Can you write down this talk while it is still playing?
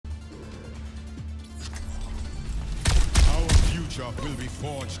future will be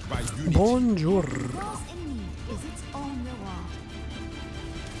forged by unity. Bonjour. Lost in me is its own reward.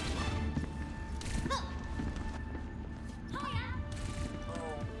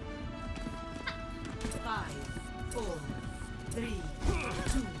 5, 4, 3,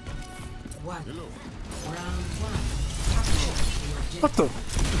 2, 1. Hello. Round 1. What the?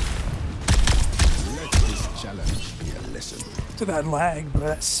 Let this challenge be a lesson. To that lag, bro.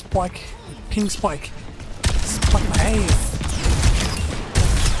 That spike. Ping spike. Spike my ass.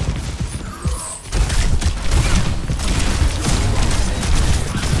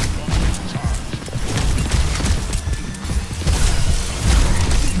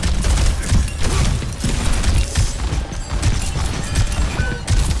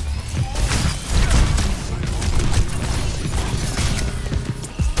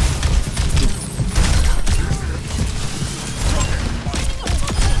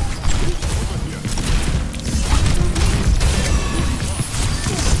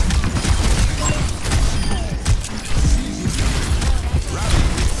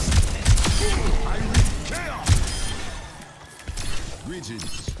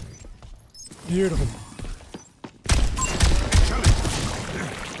 Beautiful.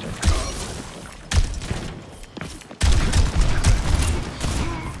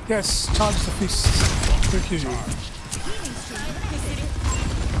 Yes, charge the fist. Thank you.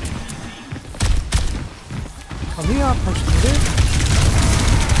 Come here, punch me there.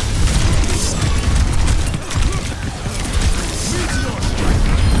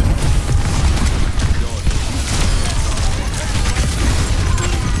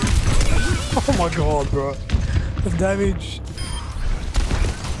 Oh my god, bro. The damage.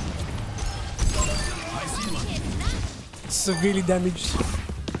 Severely damaged.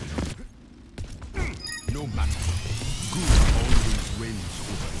 No matter. Good always wins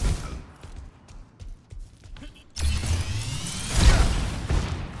over evil.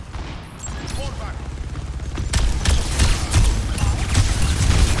 Fall back.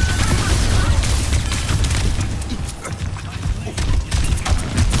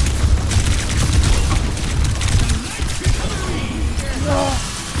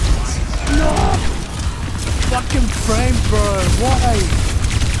 Fucking frame, bro. Why?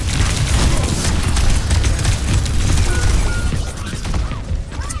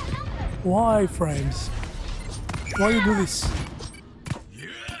 Why frames? Why you do this?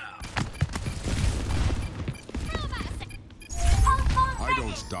 I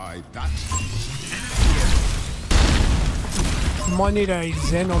don't die that. You might need a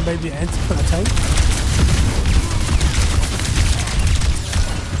Zen or maybe an Ant for the tank.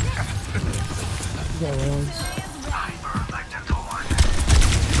 Got rounds.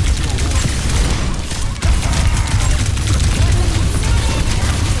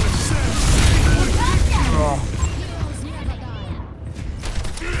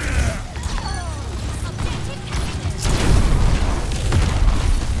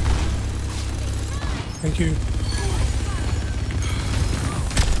 Thank you.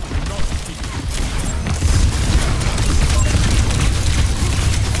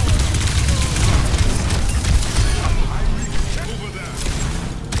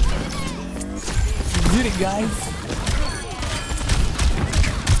 You did it, guys.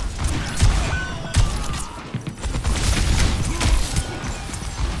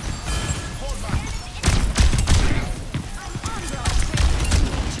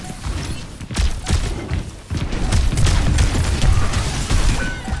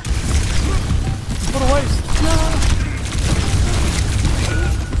 What a waste. No.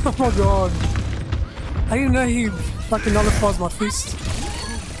 Oh my god. I didn't know he fucking nullifies my fist.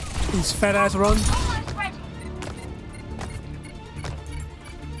 His fat ass run.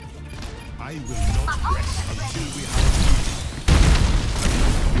 I will not rest until we have.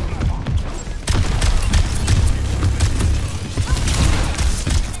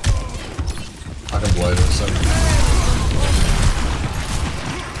 I can blow this up.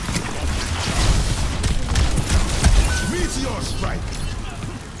 Meteor strike.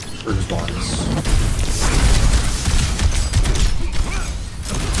 Bruise lines.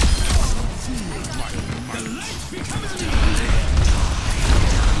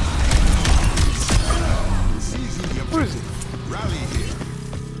 Where is he? Rally here.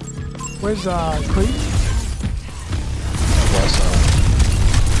 Where's Creed? Last side.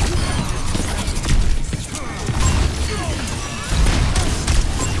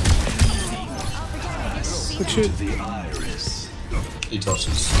 Good shit. He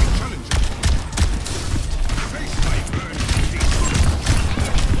touches.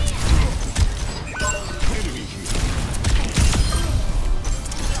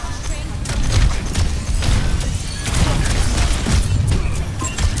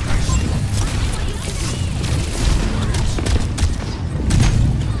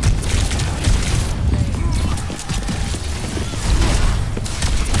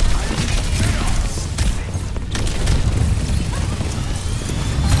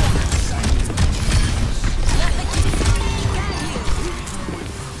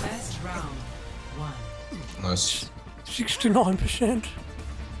 69%.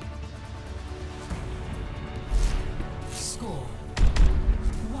 Score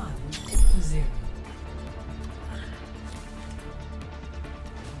 1-0.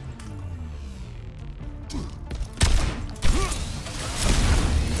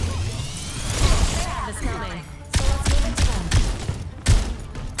 It's coming. So let's give it to them.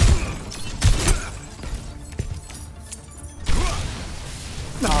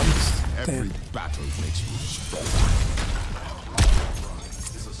 No, I'm just Every dead. battle makes you stronger.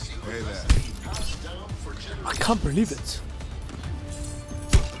 Hey there. I can't believe it.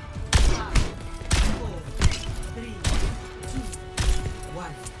 4, 3, 2,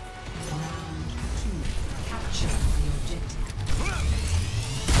 1. Round 2. Capture the objective.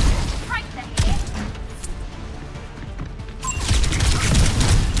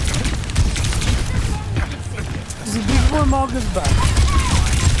 This is before Margaret's back.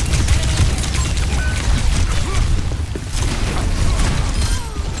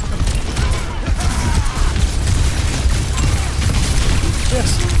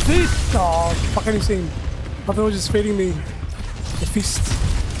 Yes, feast! Oh, fuck, I didn't see him. I thought it was just fading me. The feast.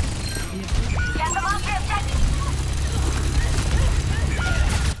 Get them off the objective.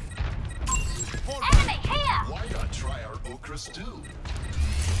 Enemy here. Why not try our okra stew?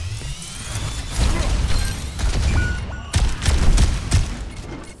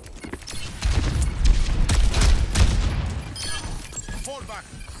 Fall back.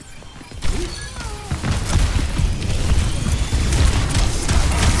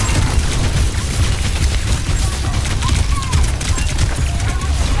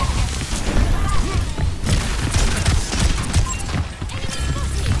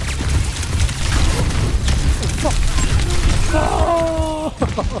 Oh!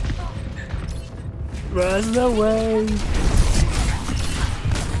 Run away!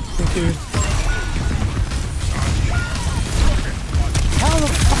 Thank you. How the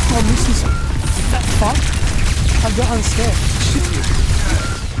fuck do I miss this? That fuck? I got unscared. Shit.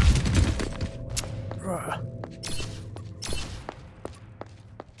 Bruh.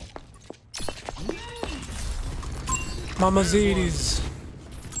 Mama Zedis.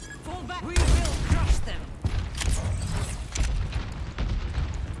 Fall back. We will crush them.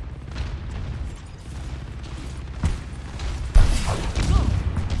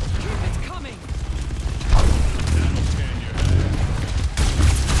 It's coming.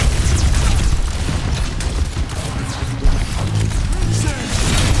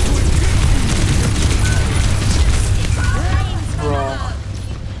 Bruh.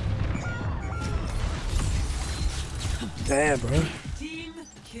 Damn, bro. Team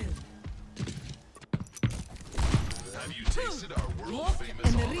kill. Have you tasted our world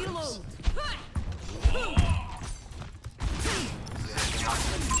famous And olives? reload.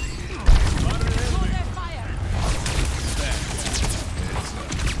 Hold their fire.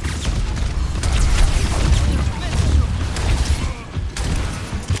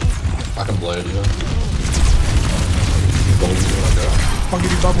 I can blade you. Gold you wanna go? I'll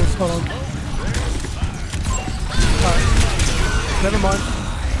give you bubbles, hold on. Alright. Never mind.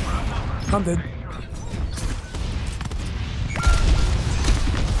 I'm dead.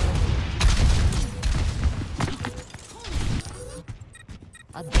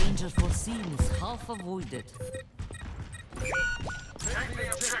 A danger foreseen is half avoided.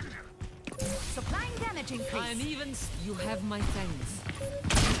 Supplying damage increase. I'm even. You have my thanks.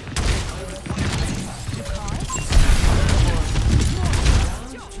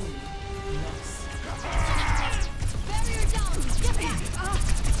 Barrier down. Get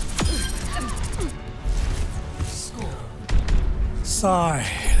back. Sigh.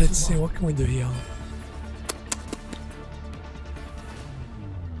 Let's see, what can we do here?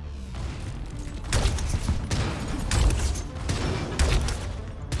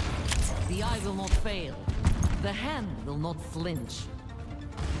 The eye will not fail. The hand will not flinch.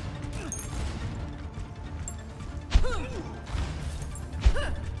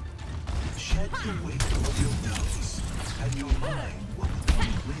 Shed the weight of your nose, and your mind will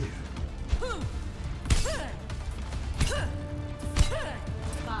become clear.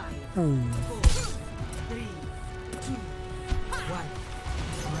 5, Hmm. 4, 3, 2, 1.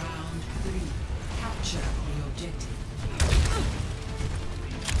 Round 3. Capture the objective.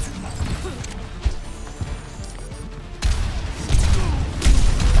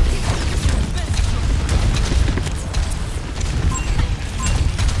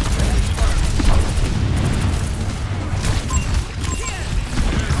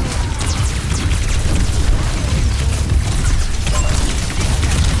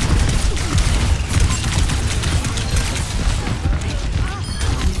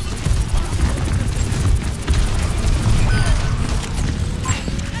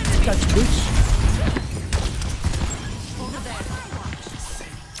 Catch, bitch.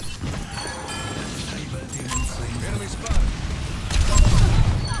 Enemy spotted.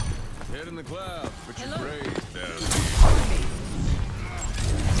 Head in the clouds, but you're brave down here.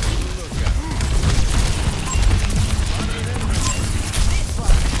 Look out.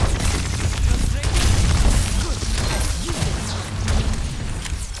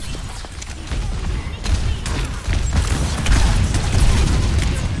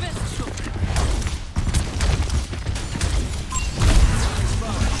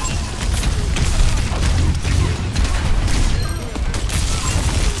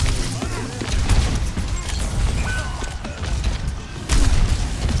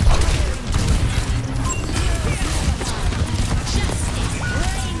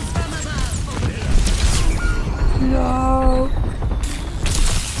 No.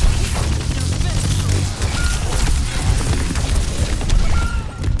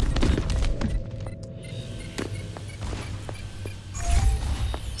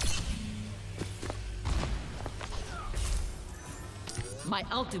 My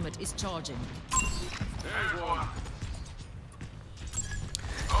ultimate is charging. There's one.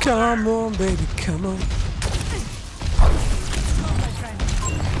 Come on, baby, come on.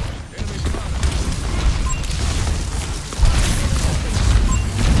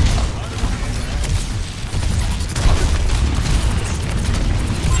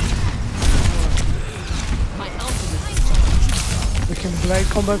 My ultimate is charging. We can blade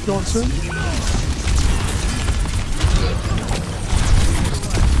combo if you want to.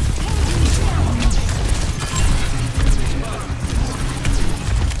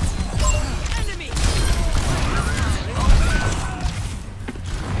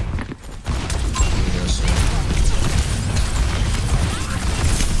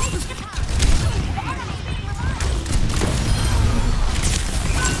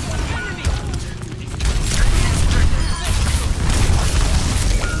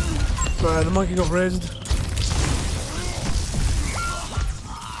 Right, the monkey got rezzed.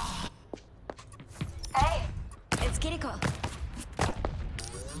 Hey, it's Kiriko.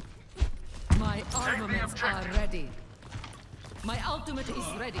 My armaments are ready. My ultimate is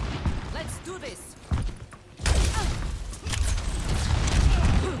ready. Let's do this.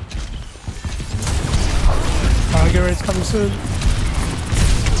 Gator's coming soon.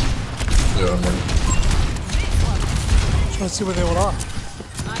 Yeah, I'm ready. Trying to see where they all are.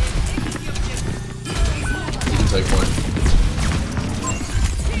 You can take one.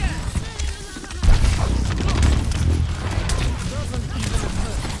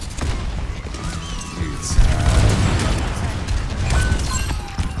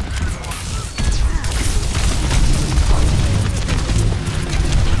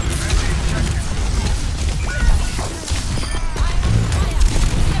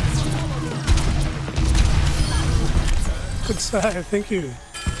 Good save, thank you.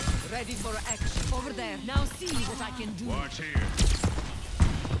 Ready for action. Over there. Now see what I can do. Watch here.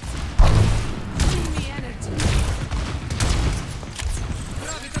 Bring me energy.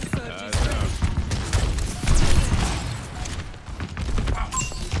 Graviton surge is ready.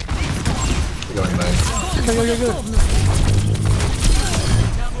 We're going main. Go.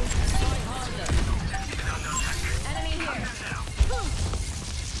 Enemy here.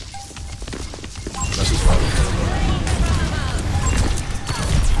 That's just fine.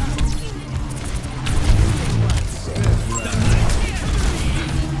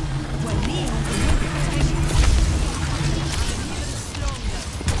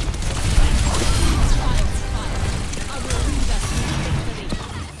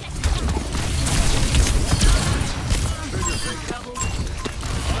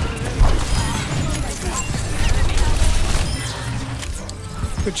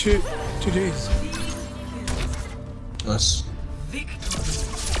 Good shoot. GG's. Nice. We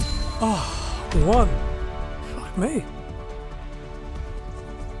won. Fuck me.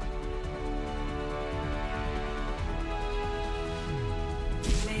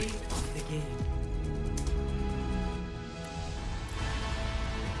 Play of the game.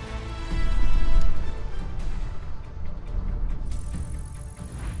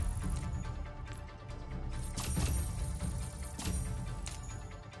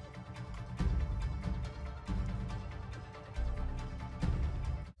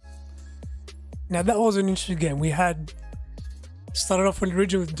 Now that was an interesting game. We had started off on the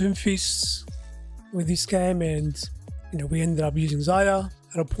original with Doomfist with this game, and we ended up using Zarya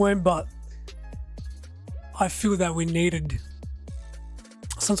at a point, but I feel that we needed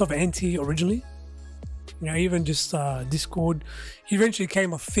some sort of anti originally. Even just Discord. He eventually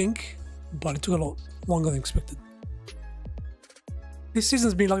came, I think, but it took a lot longer than expected. This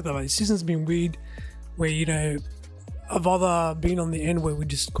season's been like that, man. This season's been weird, where, you know, I've either been on the end where we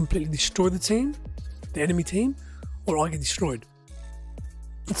just completely destroy the team, the enemy team, or I get destroyed.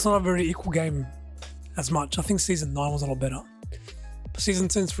 It's not a very equal game as much. I think season 9 was a lot better. But season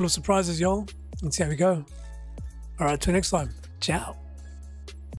 10's full of surprises, y'all. Let's see how we go. Alright, till next time. Ciao.